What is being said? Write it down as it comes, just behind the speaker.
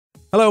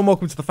Hello and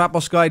welcome to the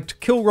FatBoss Guide to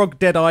Kilrogg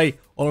Deadeye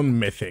on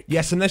Mythic.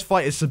 Yes, and this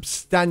fight is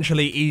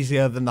substantially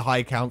easier than the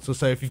High Council,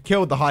 so if you've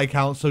killed the High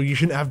Council, you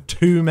shouldn't have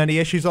too many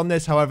issues on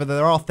this. However,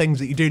 there are things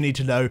that you do need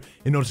to know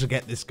in order to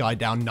get this guy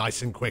down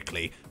nice and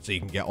quickly, so you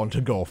can get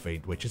onto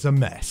Gorefeed, which is a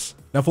mess.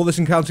 Now for this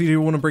encounter, you do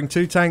want to bring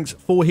 2 tanks,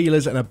 4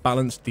 healers, and a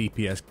balanced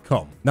DPS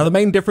comp. Now the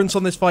main difference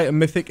on this fight in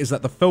Mythic is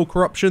that the Fel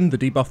Corruption, the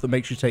debuff that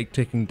makes you take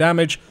ticking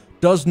damage,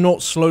 does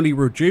not slowly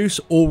reduce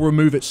or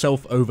remove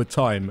itself over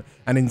time,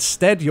 and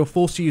instead you're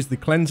forced to use the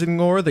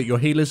cleansing aura that your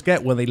healers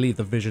get when they leave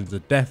the Visions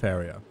of Death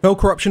area. Fel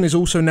Corruption is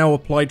also now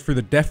applied through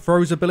the Death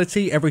Throes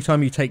ability. Every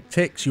time you take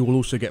ticks, you will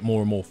also get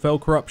more and more Fel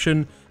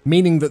Corruption,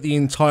 meaning that the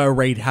entire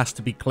raid has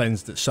to be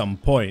cleansed at some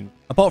point.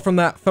 Apart from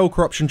that, Fel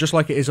Corruption, just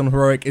like it is on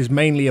Heroic, is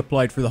mainly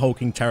applied through the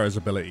Hulking Terror's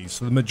abilities,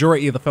 so the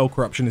majority of the Fel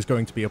Corruption is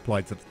going to be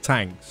applied to the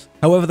tanks.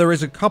 However, there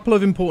is a couple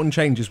of important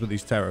changes with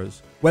these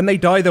Terrors. When they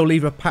die, they'll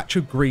leave a patch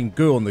of green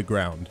goo on the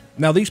ground.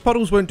 Now, these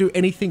puddles won't do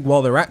anything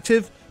while they're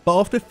active, but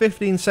after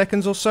 15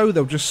 seconds or so,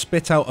 they'll just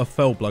spit out a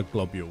Fel Blood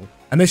globule.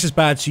 And this is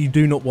bad, so you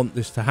do not want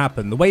this to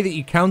happen. The way that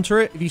you counter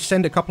it, if you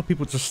send a couple of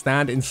people to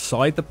stand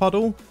inside the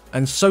puddle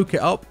and soak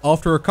it up,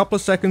 after a couple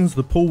of seconds,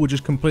 the pool will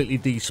just completely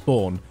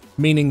despawn,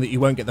 meaning that you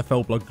won't get the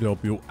Fel Blood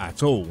globule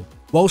at all.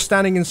 While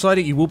standing inside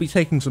it, you will be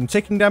taking some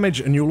ticking damage,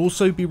 and you'll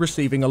also be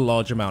receiving a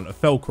large amount of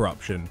Fel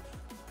Corruption.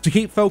 To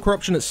keep Fel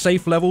Corruption at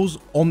safe levels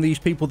on these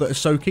people that are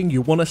soaking,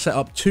 you want to set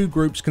up 2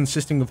 groups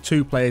consisting of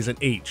 2 players in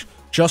each,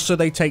 just so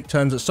they take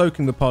turns at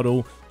soaking the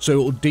puddle, so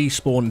it will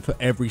despawn for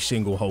every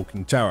single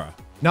Hulking Terror.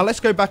 Now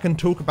let's go back and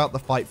talk about the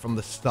fight from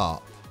the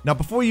start. Now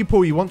before you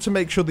pull, you want to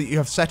make sure that you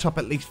have set up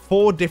at least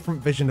 4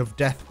 different Vision of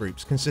Death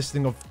groups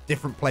consisting of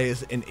different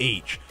players in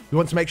each. You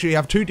want to make sure you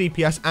have 2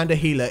 DPS and a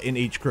healer in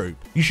each group.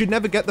 You should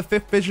never get the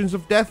 5th Visions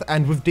of Death,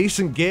 and with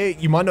decent gear,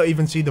 you might not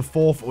even see the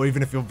 4th, or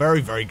even if you're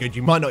very, very good,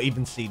 you might not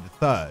even see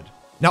the 3rd.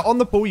 Now on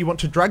the pull, you want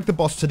to drag the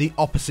boss to the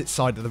opposite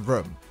side of the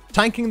room.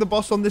 Tanking the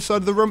boss on this side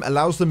of the room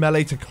allows the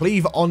melee to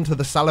cleave onto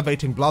the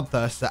salivating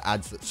bloodthirster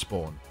adds that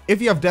spawn.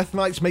 If you have Death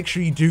Knights, make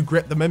sure you do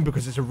grip them in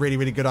because it's a really,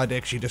 really good idea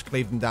because you just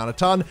cleave them down a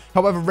ton.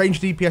 However,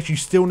 ranged DPS, you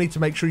still need to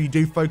make sure you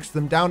do focus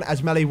them down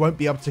as melee won't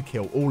be able to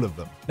kill all of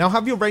them. Now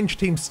have your ranged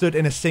team stood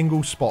in a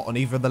single spot on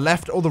either the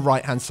left or the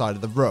right hand side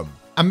of the room.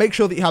 And make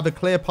sure that you have a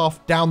clear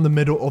path down the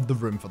middle of the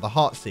room for the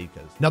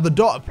Heartseekers. Now the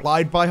dot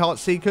applied by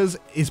Heartseekers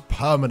is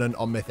permanent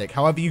on Mythic,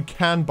 however you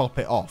can bop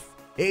it off.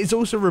 It is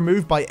also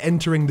removed by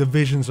entering the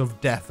Visions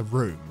of Death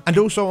room. And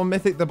also on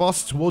Mythic, the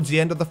boss towards the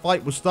end of the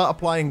fight will start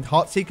applying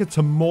Heartseeker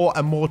to more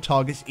and more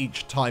targets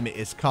each time it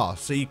is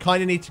cast. So you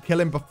kind of need to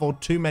kill him before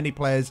too many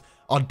players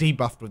are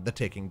debuffed with the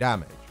ticking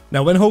damage.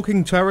 Now when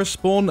Hulking Terror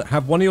spawn,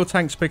 have one of your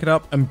tanks pick it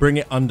up and bring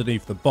it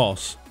underneath the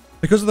boss.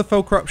 Because of the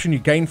Fel Corruption you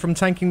gain from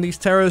tanking these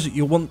Terrors,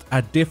 you'll want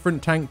a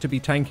different tank to be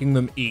tanking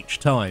them each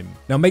time.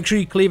 Now make sure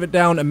you cleave it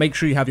down and make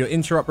sure you have your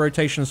interrupt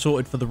rotation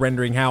sorted for the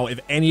Rendering Howl.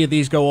 If any of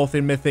these go off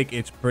in Mythic,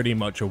 it's pretty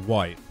much a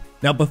wipe.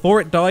 Now before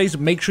it dies,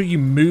 make sure you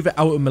move it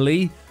out of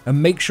melee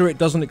and make sure it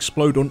doesn't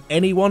explode on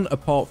anyone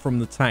apart from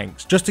the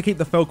tanks, just to keep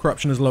the Fel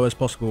Corruption as low as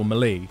possible in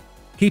melee.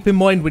 Keep in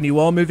mind when you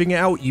are moving it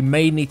out, you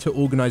may need to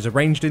organize a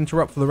ranged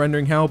interrupt for the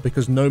Rendering Howl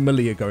because no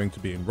melee are going to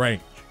be in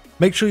range.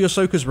 Make sure your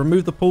soakers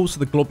remove the pool so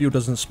the globule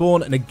doesn't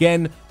spawn, and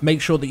again,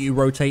 make sure that you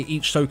rotate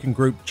each soaking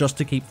group just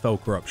to keep Fel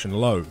Corruption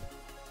low.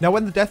 Now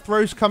when the Death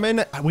Throes come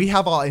in, we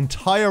have our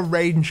entire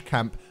range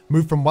camp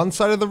move from one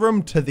side of the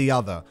room to the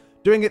other.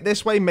 Doing it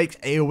this way makes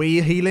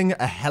AoE healing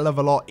a hell of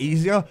a lot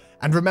easier,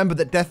 and remember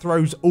that Death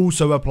Throes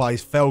also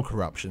applies Fel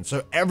Corruption,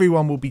 so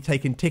everyone will be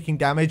taking ticking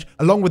damage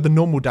along with the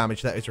normal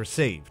damage that is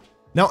received.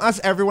 Now, as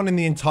everyone in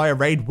the entire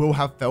raid will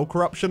have Fel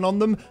Corruption on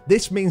them,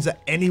 this means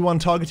that anyone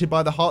targeted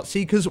by the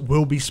Heartseekers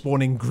will be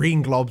spawning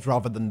green globs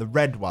rather than the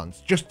red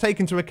ones. Just take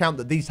into account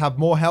that these have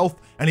more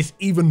health, and it's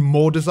even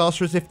more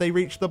disastrous if they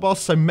reach the boss,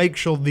 so make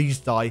sure these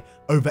die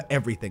over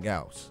everything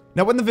else.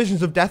 Now, when the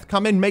Visions of Death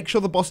come in, make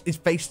sure the boss is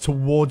faced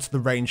towards the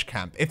range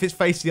camp. If it's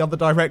faced the other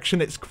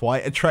direction, it's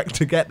quite a trek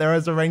to get there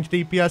as a ranged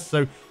DPS,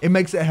 so it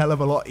makes it a hell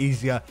of a lot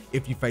easier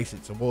if you face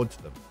it towards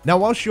them. Now,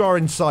 whilst you are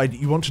inside,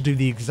 you want to do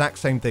the exact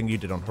same thing you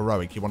did on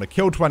Heroic. You want to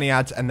kill 20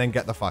 ads and then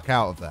get the fuck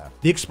out of there.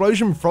 The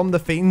explosion from the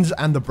Fiends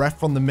and the breath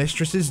from the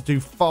Mistresses do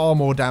far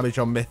more damage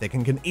on Mythic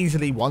and can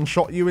easily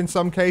one-shot you in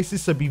some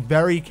cases, so be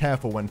very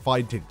careful when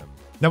fighting them.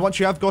 Now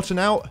once you have gotten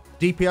out,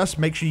 DPS,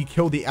 make sure you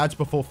kill the ads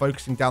before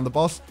focusing down the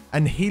boss,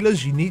 and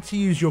healers, you need to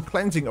use your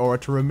cleansing aura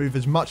to remove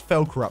as much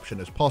Fel Corruption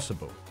as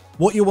possible.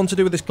 What you want to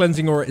do with this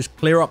cleansing aura is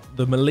clear up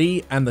the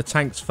melee and the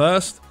tanks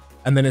first,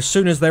 and then as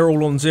soon as they're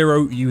all on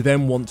 0, you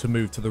then want to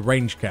move to the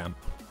range camp.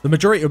 The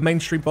majority of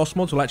mainstream boss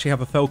mods will actually have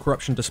a Fel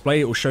Corruption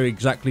display. It will show you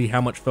exactly how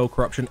much Fel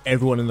Corruption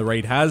everyone in the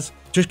raid has.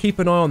 Just keep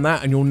an eye on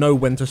that and you'll know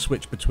when to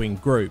switch between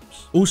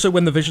groups. Also,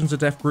 when the Visions of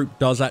Death group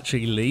does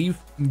actually leave,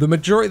 the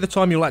majority of the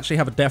time you'll actually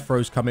have a Death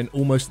Throes come in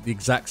almost at the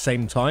exact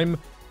same time.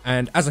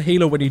 And as a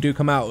healer, when you do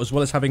come out, as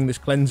well as having this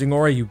cleansing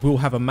aura, you will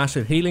have a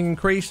massive healing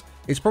increase.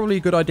 It's probably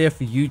a good idea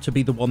for you to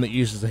be the one that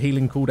uses the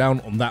healing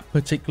cooldown on that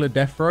particular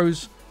Death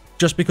Throes,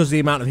 just because the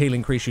amount of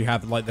healing increase you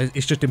have, like,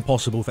 it's just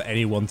impossible for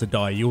anyone to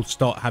die. You'll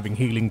start having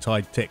healing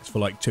tide ticks for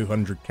like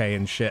 200k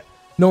and shit.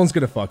 No one's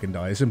gonna fucking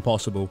die. It's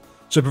impossible.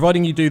 So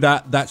providing you do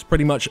that, that's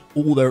pretty much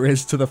all there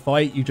is to the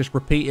fight. You just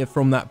repeat it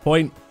from that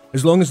point.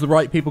 As long as the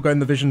right people go in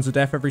the Visions of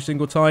Death every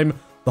single time,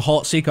 the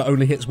Heartseeker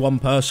only hits one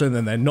person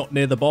and they're not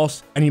near the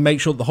boss, and you make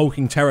sure that the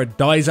Hulking Terror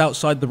dies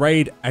outside the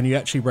raid, and you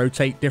actually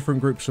rotate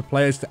different groups of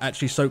players to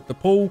actually soak the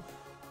pool,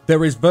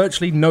 there is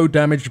virtually no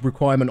damage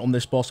requirement on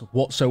this boss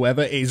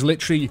whatsoever. It is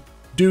literally,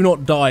 do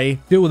not die,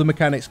 deal with the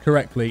mechanics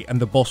correctly, and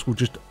the boss will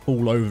just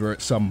fall over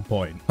at some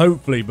point.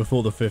 Hopefully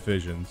before the 5th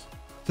Visions.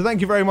 So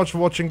thank you very much for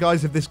watching,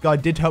 guys. If this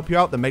guide did help you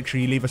out, then make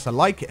sure you leave us a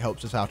like. It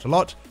helps us out a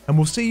lot. And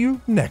we'll see you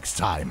next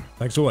time.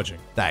 Thanks for watching.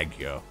 Thank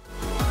you.